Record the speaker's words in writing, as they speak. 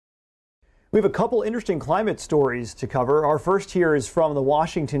We have a couple interesting climate stories to cover. Our first here is from the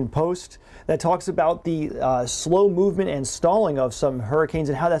Washington Post that talks about the slow movement and stalling of some hurricanes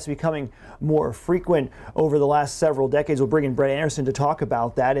and how that's becoming more frequent over the last several decades. We'll bring in Brett Anderson to talk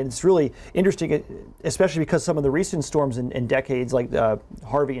about that. And it's really interesting, especially because some of the recent storms in decades like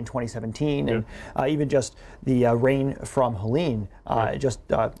Harvey in 2017 and even just the rain from Helene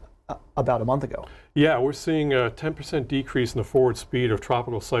about a month ago. Yeah, we're seeing a 10% decrease in the forward speed of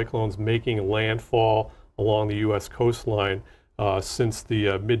tropical cyclones making landfall along the U.S. coastline since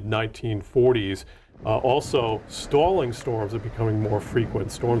the mid-1940s. Also, stalling storms are becoming more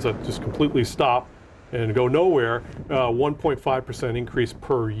frequent. Storms that just completely stop and go nowhere, 1.5% increase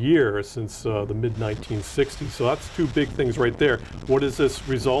per year since the mid-1960s. So that's two big things right there. What has this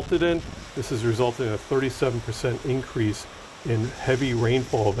resulted in? This has resulted in a 37% increase in heavy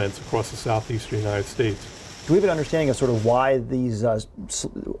rainfall events across the southeastern United States. Do we have an understanding of sort of why these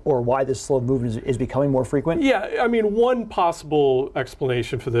why this slow movement is becoming more frequent? Yeah, I mean, one possible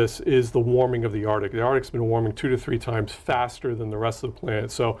explanation for this is the warming of the Arctic. The Arctic's been warming 2 to 3 times faster than the rest of the planet.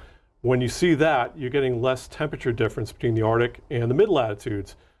 So when you see that, you're getting less temperature difference between the Arctic and the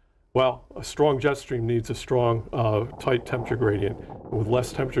mid-latitudes. Well, a strong jet stream needs a strong, tight temperature gradient. With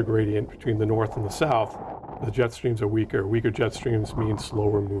less temperature gradient between the north and the south, the jet streams are weaker. Weaker jet streams mean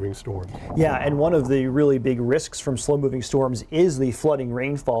slower moving storms. Yeah, and one of the really big risks from slow moving storms is the flooding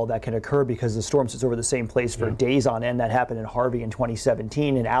rainfall that can occur because the storm sits over the same place for days on end. That happened in Harvey in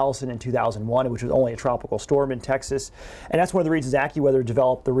 2017 and Allison in 2001, which was only a tropical storm in Texas. And that's one of the reasons AccuWeather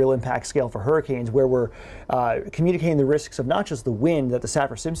developed the real impact scale for hurricanes, where we're communicating the risks of not just the wind that the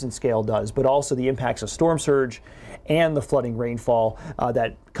Saffir-Simpson scale does, but also the impacts of storm surge and the flooding rainfall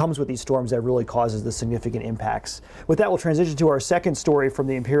that comes with these storms that really causes the significant impacts. With that, we'll transition to our second story from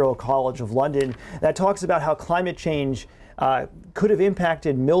the Imperial College of London that talks about how climate change could have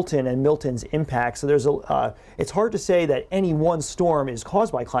impacted Milton and Milton's impact. So there's it's hard to say that any one storm is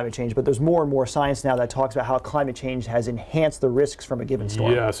caused by climate change, but there's more and more science now that talks about how climate change has enhanced the risks from a given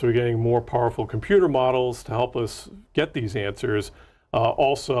storm. Yeah, so we're getting more powerful computer models to help us get these answers.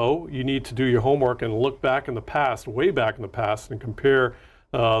 Also, you need to do your homework and look back in the past, way back in the past, and compare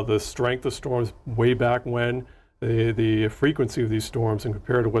the strength of storms way back when, the frequency of these storms, and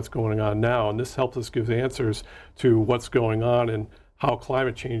compare to what's going on now. And this helps us give answers to what's going on and how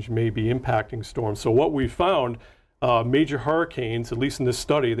climate change may be impacting storms. So what we found, major hurricanes, at least in this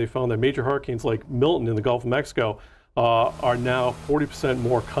study, they found that major hurricanes like Milton in the Gulf of Mexico are now 40%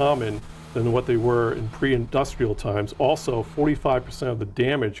 more common than what they were in pre-industrial times. Also, 45% of the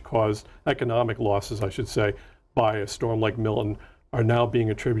damage caused, economic losses, I should say, by a storm like Milton are now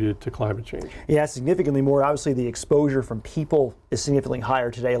being attributed to climate change. Yeah, significantly more. Obviously, the exposure from people is significantly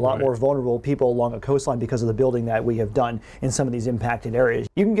higher today. A lot more vulnerable people along a coastline because of the building that we have done in some of these impacted areas.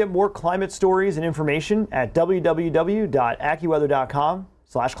 You can get more climate stories and information at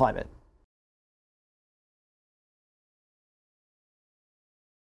www.accuweather.com/climate.